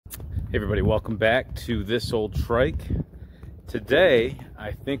Hey everybody, welcome back to This Old Trike. Today,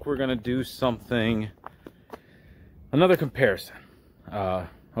 I think we're gonna do another comparison. I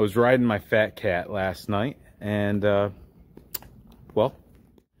was riding my Fat Cat last night and, well,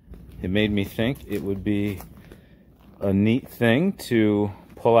 it made me think it would be a neat thing to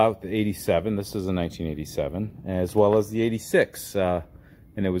pull out the 87, this is a 1987, as well as the 86. And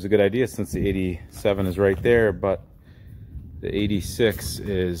it was a good idea since the 87 is right there, but the 86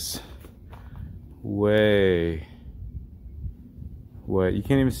 is way, you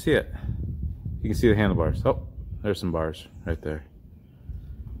can't even see it. You can see the handlebars. Oh, there's some bars right there.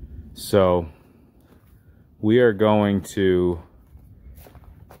 So we are going to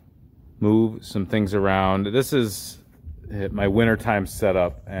move some things around. This is my wintertime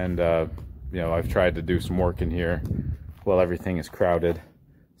setup, and you know, I've tried to do some work in here while everything is crowded,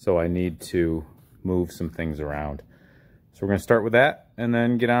 so I need to move some things around. So we're going to start with that and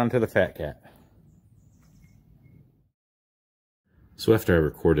then get on to the Fat Cat. So after I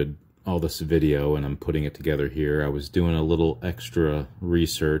recorded all this video and I'm putting it together here, I was doing a little extra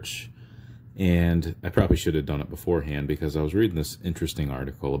research, and I probably should have done it beforehand because I was reading this interesting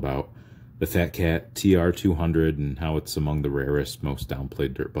article about the Fat Cat TR200 and how it's among the rarest, most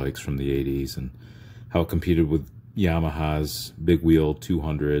downplayed dirt bikes from the 80s, and how it competed with Yamaha's big wheel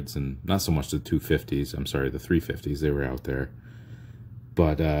 200s and not so much the 250s, I'm sorry, the 350s, they were out there.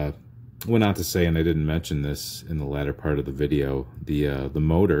 But went on to say, and I didn't mention this in the latter part of the video, the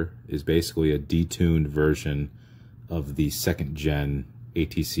motor is basically a detuned version of the second gen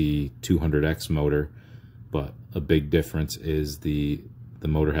ATC 200X motor, but a big difference is the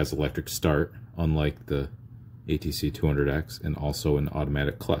motor has electric start, unlike the ATC 200X, and also an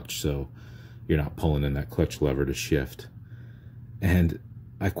automatic clutch, so you're not pulling in that clutch lever to shift. And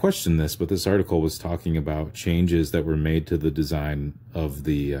I questioned this, but this article was talking about changes that were made to the design of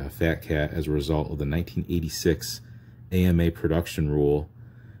the Fat Cat as a result of the 1986 AMA production rule,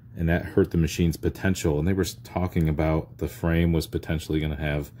 and that hurt the machine's potential. And they were talking about the frame was potentially going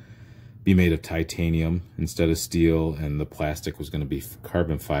to be made of titanium instead of steel, and the plastic was going to be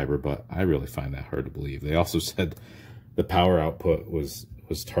carbon fiber, but I really find that hard to believe. They also said the power output was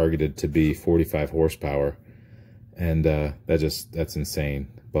targeted to be 45 horsepower, and that's insane.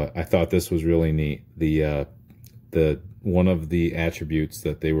 But I thought this was really neat. The one of the attributes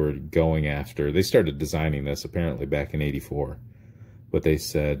that they were going after, they started designing this apparently back in '84, but they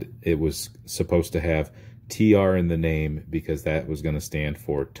said it was supposed to have TR in the name because that was going to stand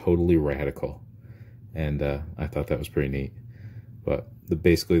for totally radical, and I thought that was pretty neat. But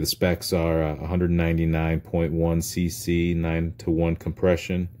basically the specs are 199.1 cc, 9-to-1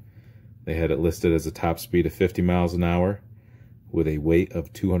 compression. They had it listed as a top speed of 50 miles an hour with a weight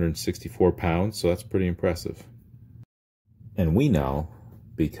of 264 pounds, so that's pretty impressive. And we know,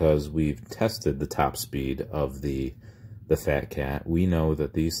 because we've tested the top speed of the Fat Cat, we know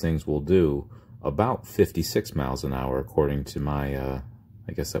that these things will do about 56 miles an hour according to my, I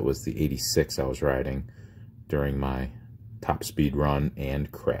guess that was the 86 I was riding during my top speed run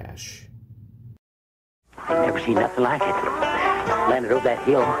and crash. I've never seen nothing like it. Landed over that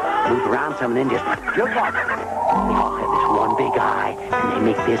hill, moved around some, and then just jerked off. They all have this one big eye, and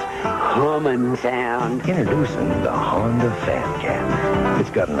they make this humming sound. Introducing the Honda Fat Cat. It's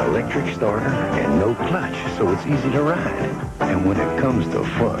got an electric starter and no clutch, so it's easy to ride. And when it comes to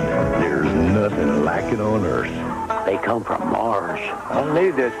fun, there's nothing like it on Earth. They come from Mars. I don't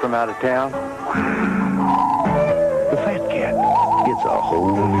need this from out of town. The Fat Cat, it's a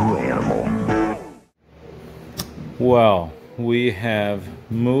whole new animal. Well, we have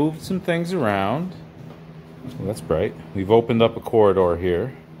moved some things around. Well, that's bright. We've opened up a corridor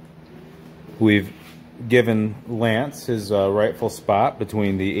here. We've given Lance his rightful spot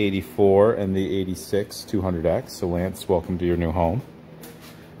between the 84 and the 86 200X. So Lance, welcome to your new home.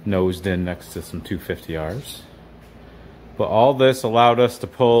 Nosed in next to some 250Rs. But all this allowed us to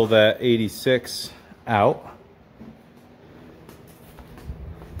pull that 86 out.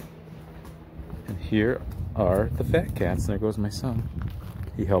 And here are the Fat Cats. There goes my son.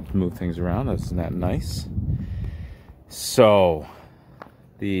 He helped move things around. Isn't that nice? So,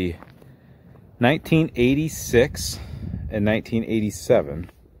 the 1986 and 1987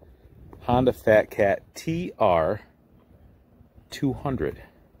 Honda Fat Cat TR200.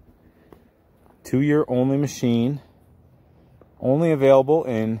 2-year only machine. Only available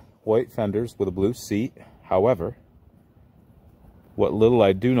in white fenders with a blue seat. However, what little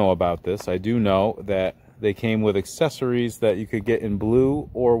I do know about this, I do know that they came with accessories that you could get in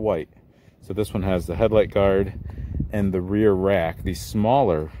blue or white. So this one has the headlight guard and the rear rack, the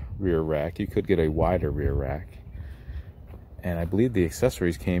smaller rear rack. You could get a wider rear rack. And I believe the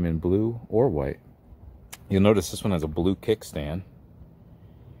accessories came in blue or white. You'll notice this one has a blue kickstand,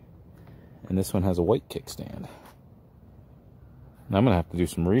 and this one has a white kickstand. Now I'm going to have to do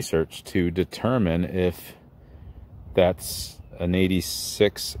some research to determine if that's an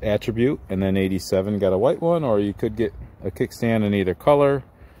 86 attribute and then 87 got a white one, or you could get a kickstand in either color.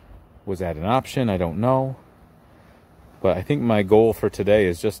 Was that an option? I don't know. But I think my goal for today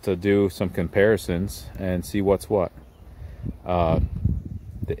is just to do some comparisons and see what's what. The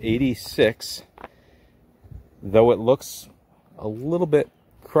 86, though it looks a little bit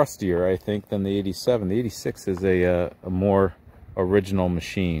crustier, I think, than the 87. The 86 is a more original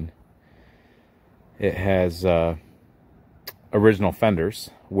machine. It has original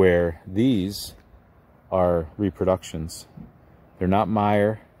fenders, where these are reproductions. They're not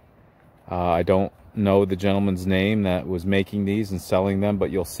Meyer. I don't know the gentleman's name that was making these and selling them,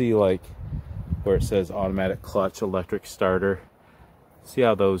 but you'll see, like, where it says automatic clutch, electric starter. See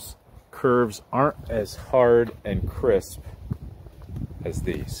how those curves aren't as hard and crisp as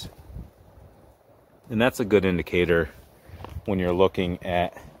these. And that's a good indicator when you're looking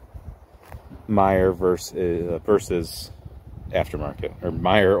at Meyer versus aftermarket, or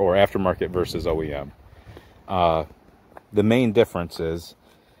Meyer or aftermarket versus OEM. The main difference is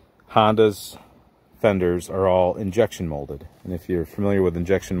Honda's fenders are all injection molded. And if you're familiar with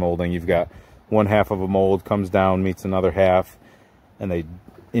injection molding, you've got one half of a mold comes down, meets another half, and they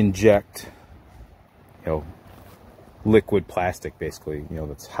inject, liquid plastic, basically,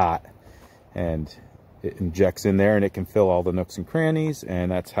 that's hot, and it injects in there, and it can fill all the nooks and crannies,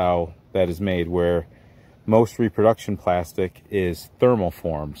 and that's how that is made. Where most reproduction plastic is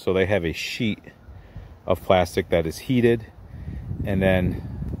thermoformed, so they have a sheet of plastic that is heated and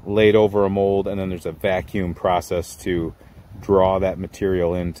then laid over a mold, and then there's a vacuum process to draw that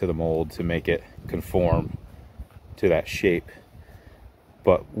material into the mold to make it conform to that shape.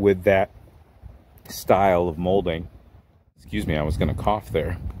 But with that style of molding, excuse me, I was going to cough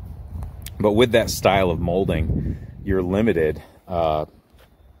there. But with that style of molding, you're limited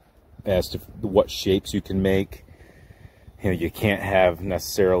as to what shapes you can make. You can't have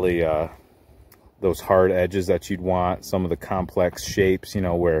necessarily those hard edges that you'd want. Some of the complex shapes,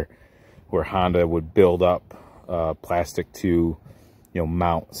 where Honda would build up plastic to,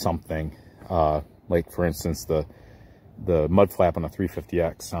 mount something. Like, for instance, the mud flap on the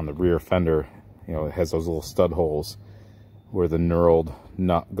 350X on the rear fender, it has those little stud holes where the knurled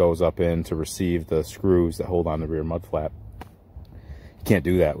nut goes up in to receive the screws that hold on the rear mud flap. You can't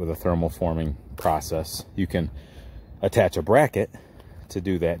do that with a thermal forming process. You can attach a bracket to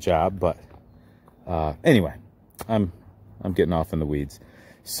do that job, but anyway, I'm getting off in the weeds.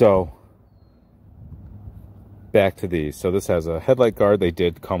 So back to these. So this has a headlight guard. They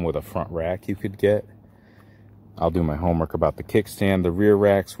did come with a front rack you could get. I'll do my homework about the kickstand. The rear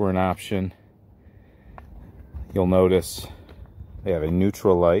racks were an option. You'll notice they have a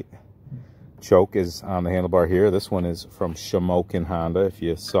neutral light. Choke is on the handlebar here. This one is from Shamokin Honda. If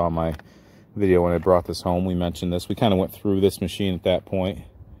you saw my video when I brought this home, we mentioned this. We kind of went through this machine at that point.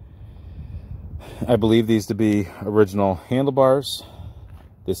 I believe these to be original handlebars.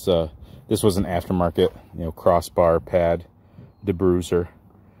 This was an aftermarket, crossbar pad debruiser.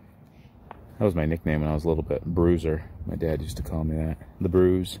 That was my nickname when I was a little bit. Bruiser. My dad used to call me that. The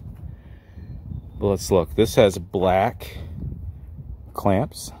Bruise. But let's look. This has black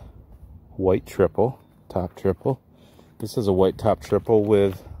clamps. White triple. Top triple. This is a white top triple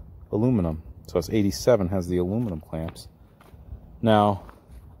with aluminum. So it's 87 has the aluminum clamps. Now,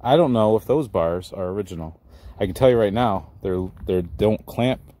 I don't know if those bars are original. I can tell you right now, they don't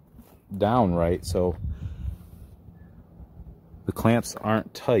clamp down right, so the clamps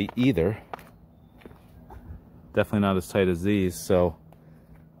aren't tight either. Definitely not as tight as these, so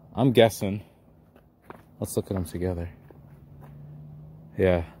I'm guessing. Let's look at them together.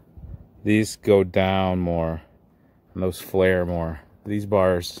 Yeah, these go down more, and those flare more. These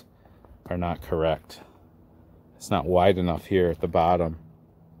bars are not correct. It's not wide enough here at the bottom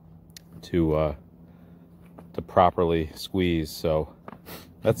to properly squeeze, so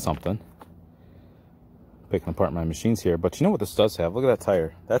that's something. Picking apart my machines here, but you know what this does have? Look at that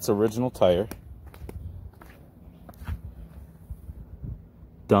tire. That's original tire.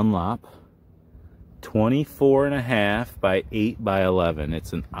 Dunlop, 24.5 by 8 by 11.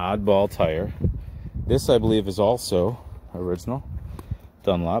 It's an oddball tire. This, I believe, is also original.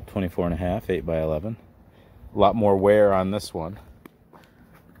 Dunlop, 24.5, 8 by 11. A lot more wear on this one.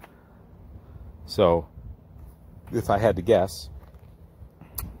 So, if I had to guess,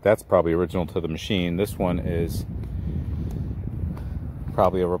 that's probably original to the machine. This one is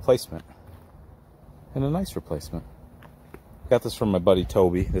probably a replacement. And a nice replacement. Got this from my buddy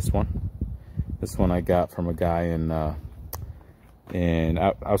Toby, this one. This one I got from a guy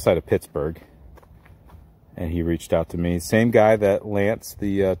outside of Pittsburgh. And he reached out to me. Same guy that Lance,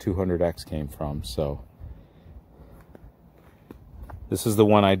 the 200X came from, so. This is the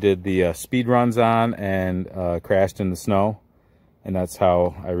one I did the speed runs on and crashed in the snow. And that's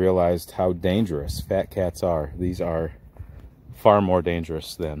how I realized how dangerous Fat Cats are. These are far more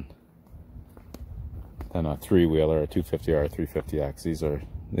dangerous than a three-wheeler, a 250 or a 350X.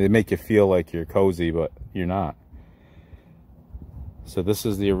 They make you feel like you're cozy, but you're not. So this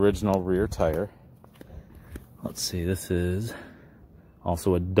is the original rear tire. Let's see, this is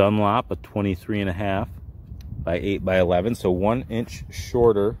also a Dunlop, a 23.5 by 8 by 11, so 1 inch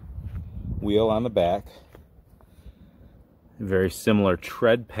shorter wheel on the back. Very similar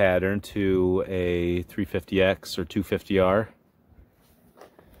tread pattern to a 350X or 250R.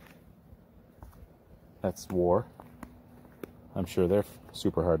 That's War. I'm sure they're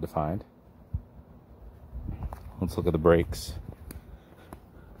super hard to find. Let's look at the brakes.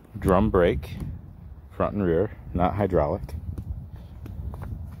 Drum brake, front and rear, not hydraulic.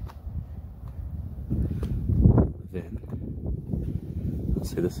 Then,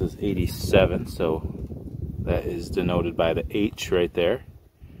 let's see, this is 87, so that is denoted by the H right there.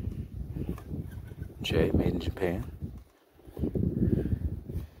 J, made in Japan.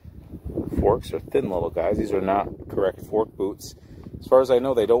 Forks are thin little guys. These are not correct fork boots. As far as I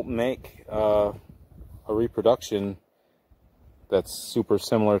know, they don't make a reproduction that's super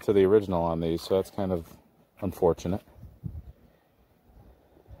similar to the original on these, so that's kind of unfortunate.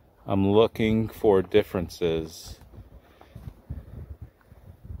 I'm looking for differences.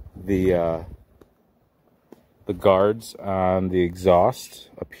 The guards on the exhaust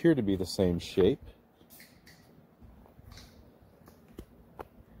appear to be the same shape.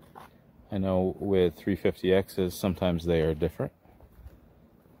 I know with 350Xs, sometimes they are different.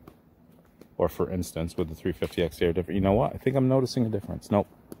 Or for instance, with the 350X, they are different. You know what? I think I'm noticing a difference. Nope,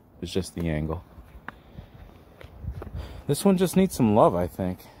 it's just the angle. This one just needs some love, I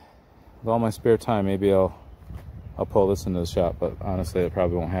think. With all my spare time, maybe I'll pull this into the shop, but honestly, it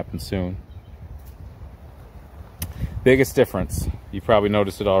probably won't happen soon. Biggest difference, you probably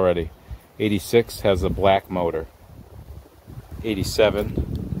noticed it already. 86 has a black motor. 87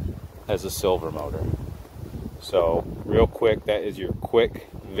 has a silver motor. So, real quick, that is your quick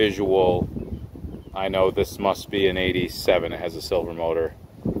visual. I know this must be an 87, it has a silver motor.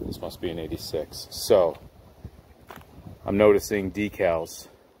 This must be an 86. So, I'm noticing decals.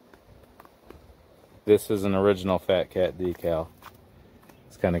 This is an original Fat Cat decal.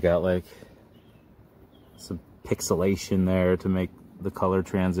 It's kind of got like some pixelation there to make the color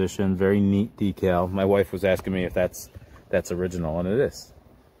transition. Very neat decal. My wife was asking me if that's original, and it is.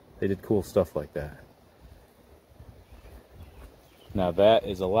 They did cool stuff like that. Now that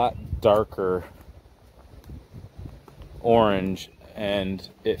is a lot darker orange, and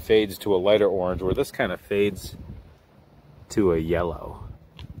it fades to a lighter orange, where this kind of fades to a yellow.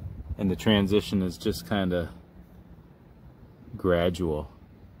 And the transition is just kind of gradual.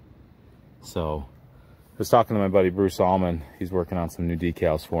 So, I was talking to my buddy Bruce Allman. He's working on some new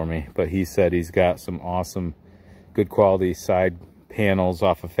decals for me, but he said he's got some awesome, good quality side panels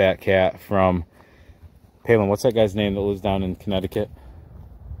off of Fat Cat from Palin. What's that guy's name that lives down in Connecticut?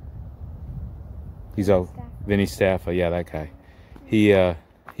 He's a Vinny Staffa. Yeah, that guy.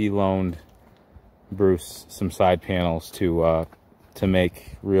 He loaned Bruce some side panels to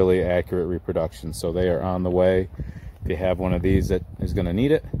make really accurate reproductions. So they are on the way. If you have one of these that is going to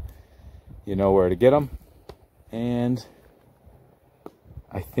need it, you know where to get them. And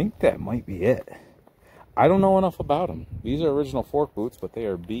I think that might be it. I don't know enough about them. These are original fork boots, but they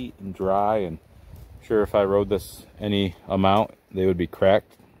are beat and dry, and I'm sure if I rode this any amount, they would be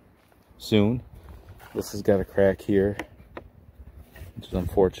cracked soon. This has got a crack here, which is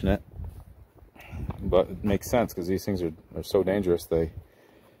unfortunate, but it makes sense because these things are so dangerous. They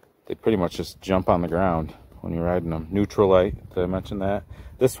pretty much just jump on the ground when you're riding them. Neutral light, did I mention that?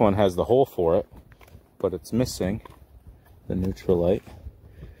 This one has the hole for it, but it's missing the neutral light.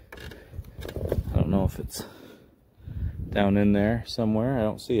 I don't know if it's down in there somewhere. I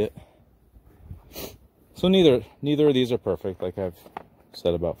don't see it. So neither of these are perfect, like I've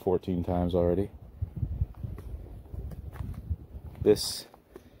said about 14 times already. This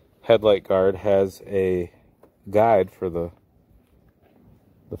headlight guard has a guide for the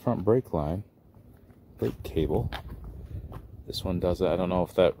front brake line, brake cable. This one does it. I don't know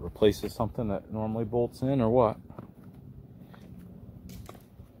if that replaces something that normally bolts in or what.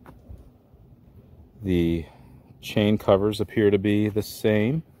 The chain covers appear to be the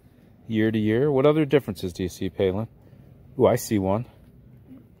same year to year. What other differences do you see, Palin? Ooh, I see one.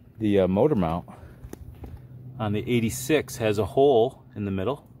 The motor mount on the 86 has a hole in the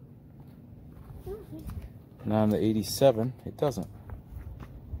middle. And on the 87, it doesn't.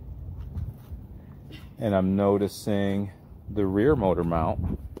 And I'm noticing the rear motor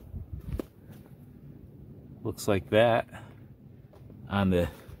mount looks like that on the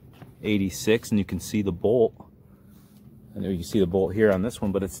 86, and you can see the bolt. And you can see the bolt here on this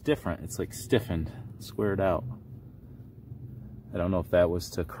one, but it's different. It's like stiffened, squared out. I don't know if that was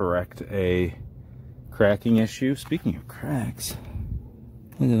to correct a cracking issue. Speaking of cracks,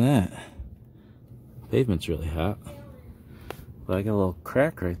 look at that. Pavement's really hot. But I got a little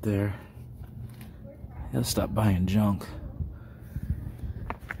crack right there. I gotta stop buying junk.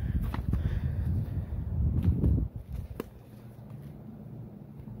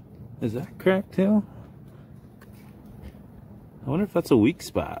 Is that cracked too? I wonder if that's a weak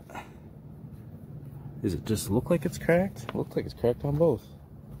spot. Does it just look like it's cracked? It looks like it's cracked on both.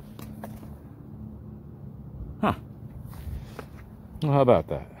 Huh. Well, how about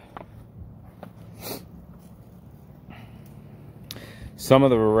that? Some of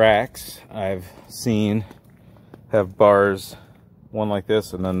the racks I've seen have bars, one like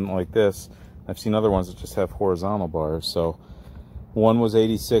this and then like this. I've seen other ones that just have horizontal bars. So one was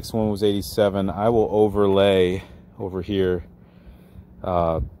 86, one was 87. I will overlay over here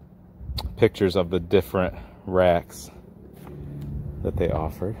pictures of the different racks that they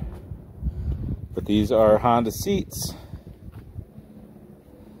offered. But these are Honda seats,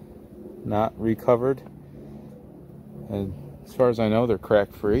 not recovered, and as far as I know, they're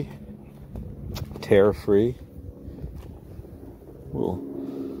crack free, tear free.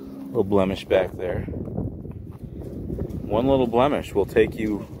 Little blemish back there. One little blemish will take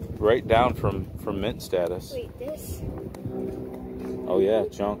you right down from mint status. Wait, this? Oh yeah,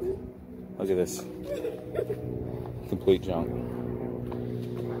 junk. Look at this. Complete junk.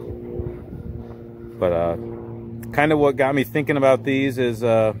 But kind of what got me thinking about these is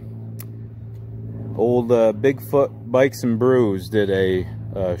old Bigfoot Bikes and Brews did a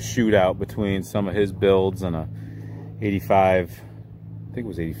shootout between some of his builds and a 85, I think it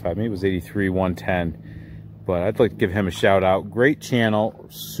was 85, maybe it was 83 110. But I'd like to give him a shout out. Great channel,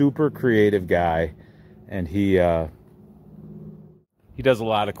 super creative guy, and he does a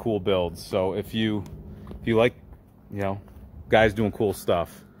lot of cool builds. So if you like, you know, guys doing cool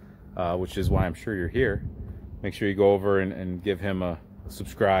stuff, which is why I'm sure you're here, make sure you go over and give him a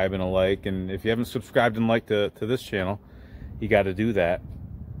subscribe and a like. And if you haven't subscribed and liked to this channel, you got to do that.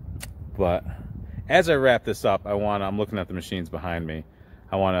 But as I wrap this up, I'm looking at the machines behind me.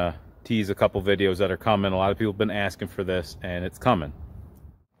 I want to tease a couple videos that are coming. A lot of people have been asking for this, and it's coming.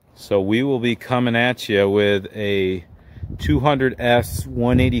 So we will be coming at you with a 200S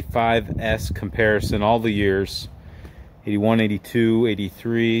 185S comparison, all the years, 81, 82,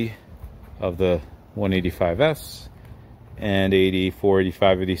 83 of the 185S, and 84,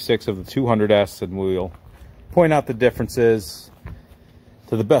 85, 86 of the 200S, and we'll point out the differences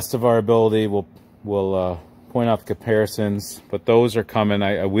to the best of our ability. We'll point out the comparisons, but those are coming.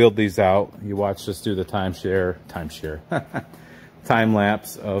 I wheeled these out. You watched us do the time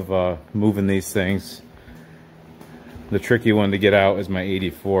lapse of moving these things. The tricky one to get out is my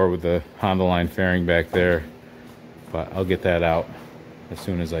 84 with the Honda line fairing back there, but I'll get that out as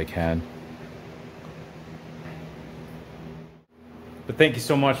soon as I can. But thank you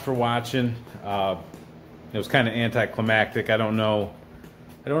so much for watching. It was kind of anticlimactic. I don't know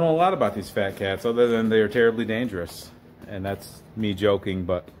a lot about these Fat Cats other than they are terribly dangerous, and that's me joking,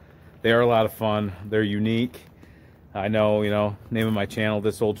 but they are a lot of fun. They're unique. I know, you know, name of my channel,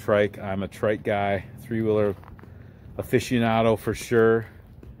 This Old Trike. I'm a trike guy, three-wheeler aficionado for sure.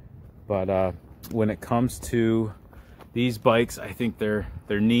 But when it comes to these bikes, I think they're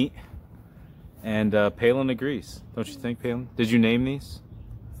neat. And Palin agrees, don't you think, Palin? Did you name these?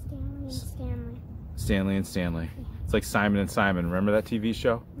 Stanley and Stanley. Stanley and Stanley. Yeah. It's like Simon and Simon. Remember that TV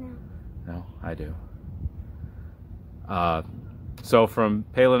show? No. No, I do. So from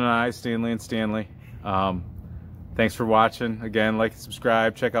Palin and I, Stanley and Stanley, thanks for watching. Again, like and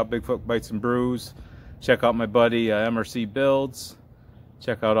subscribe. Check out Bigfoot Bikes and Brews. Check out my buddy MRC Builds.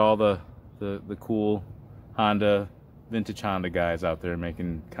 Check out all the cool vintage Honda guys out there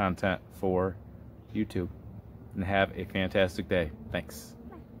making content for YouTube. And have a fantastic day. Thanks.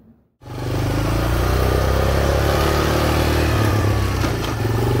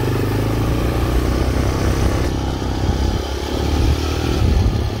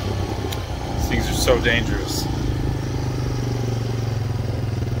 These things are so dangerous.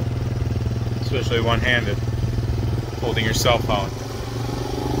 Especially one-handed, holding your cell phone.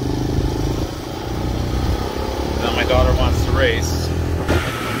 Not my daughter wants to race.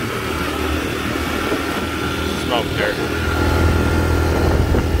 Smoked her.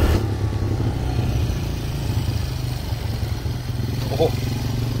 Oh,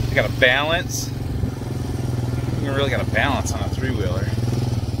 I got a balance. You really got a balance on a three-wheeler.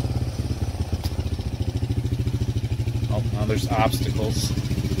 Oh, now there's obstacles.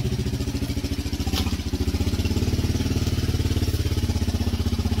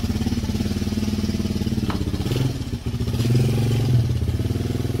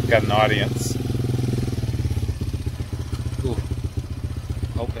 Got an audience. Ooh.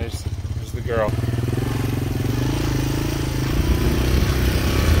 Oh, there's the girl.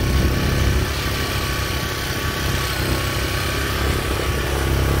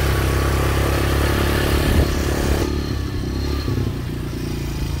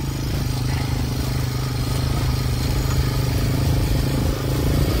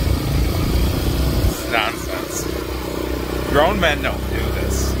 It's nonsense. Grown men don't do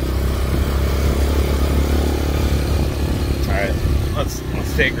this. Alright, let's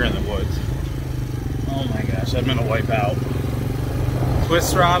take her in the woods. Oh my gosh, I'm gonna wipe out.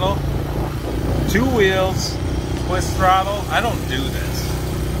 Twist throttle, 2 wheels, twist throttle. I don't do this.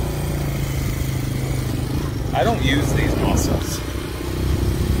 I don't use these muscles.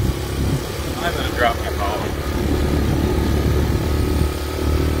 I'm gonna drop my phone.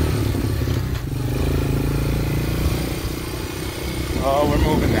 Oh, we're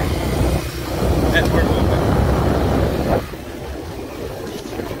moving now. And we're moving.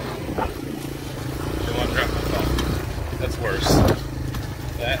 That's worse.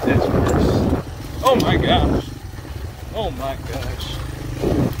 That is worse. Oh my gosh. Oh my gosh.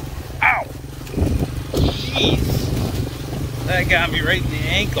 Ow! Jeez. That got me right in the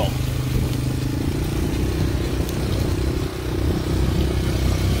ankle.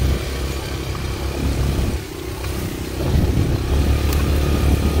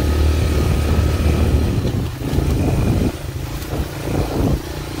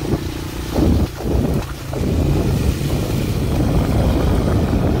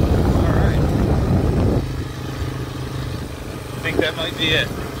 That might be it.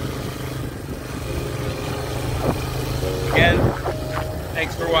 Again,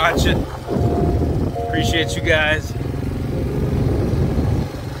 thanks for watching. Appreciate you guys.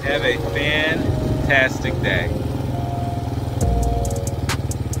 Have a fantastic day.